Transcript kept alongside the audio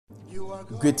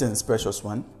Greetings, precious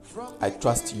one. I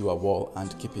trust you are well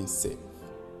and keeping safe.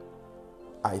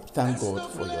 I thank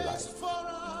God for your life.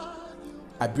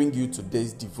 I bring you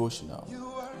today's devotional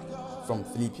from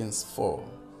Philippians 4,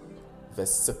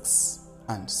 verse 6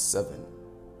 and 7.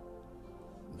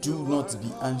 Do not be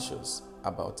anxious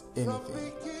about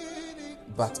anything,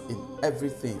 but in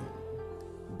everything,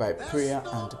 by prayer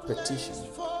and petition,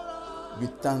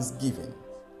 with thanksgiving,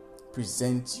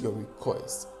 present your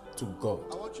requests to God,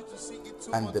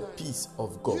 and the peace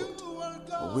of God,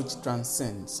 which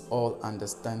transcends all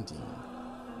understanding,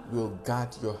 will guard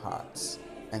your hearts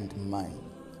and mind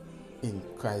in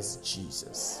Christ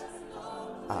Jesus.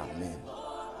 Amen.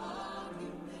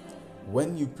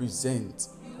 When you present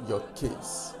your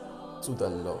case to the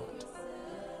Lord,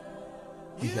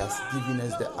 He has given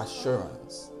us the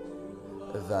assurance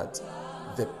that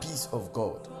the peace of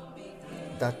God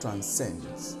that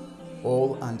transcends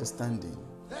all understanding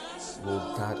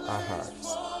will guard our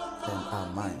hearts and our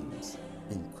minds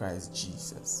in Christ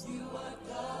Jesus.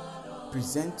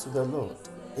 Present to the Lord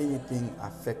anything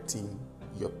affecting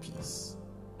your peace.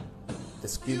 The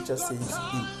scripture says,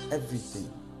 in everything,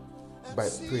 by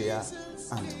prayer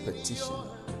and petition,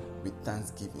 with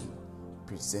thanksgiving,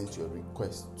 present your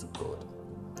request to God.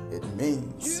 It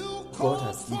means God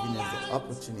has given us the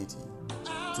opportunity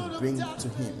to bring to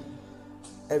Him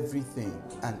everything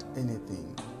and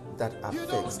anything that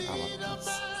affects our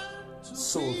peace,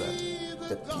 so that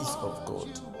the peace of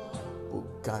God will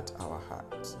guard our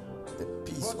hearts. The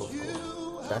peace of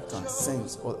God that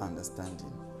transcends all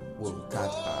understanding will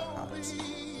guard our hearts.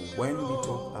 When we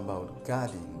talk about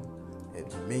guarding,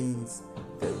 it means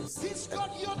there is a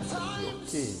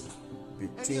blockade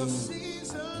between an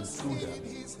intruder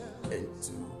and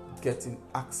to getting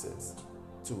access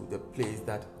to the place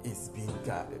that is being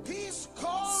guarded.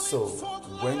 So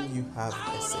when you have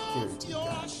a security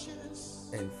guard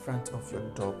in front of your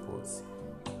doorpost,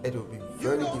 it will be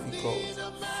very difficult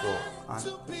for an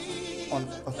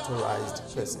unauthorized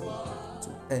person to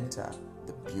enter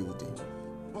the building.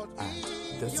 And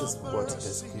this is what the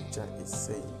scripture is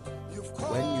saying.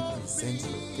 When you present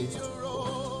your case to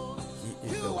God, He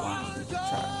is the one in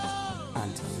charge,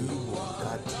 and He will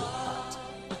guard your heart,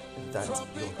 that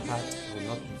your heart will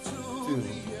not be filled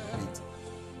with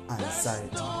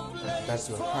anxiety, that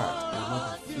your heart will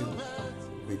not be filled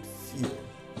with fear,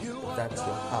 that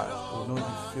your heart will not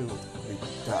be filled with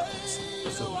doubt.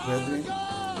 So, brethren,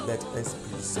 let us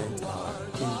present our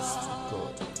case to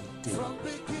God today,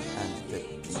 and the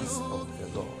peace of the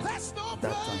Lord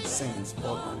that transcends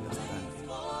all understanding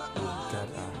will guard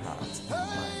our hearts and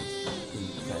minds in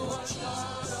Christ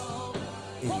Jesus.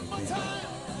 Amen.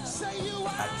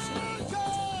 Action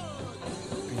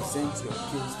point. Present your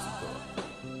case to God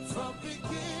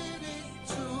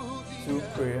through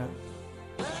prayer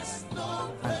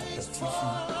and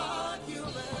petition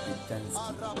with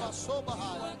thanksgiving.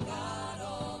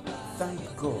 Thank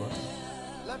God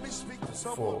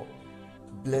for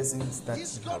blessings that you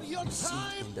have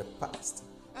received in the past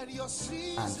and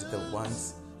the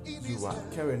ones you are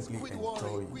currently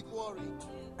enjoying,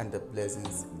 and the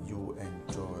blessings you will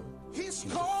enjoy in the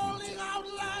future.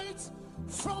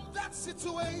 From that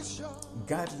situation,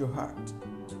 guard your heart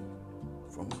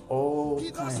from all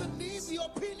kinds of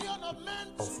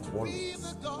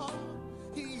worries,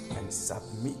 and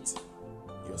submit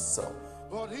yourself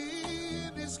to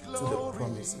the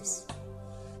promises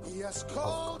of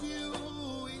God.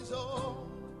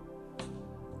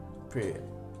 Prayer.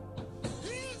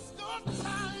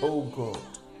 Oh God,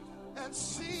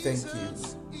 thank you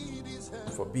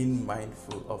for being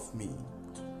mindful of me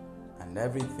and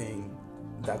everything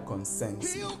that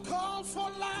concerns me.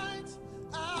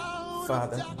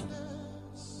 Father,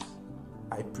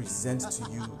 I present to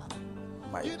you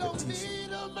my petition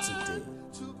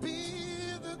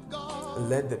today.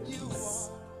 Let the peace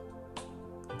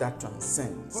that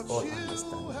transcends all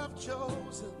understanding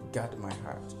guard my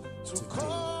heart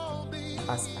today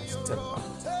as I step out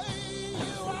and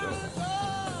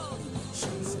forever. In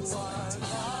Jesus' mighty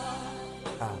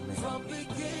name. Amen.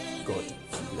 God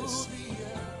bless you.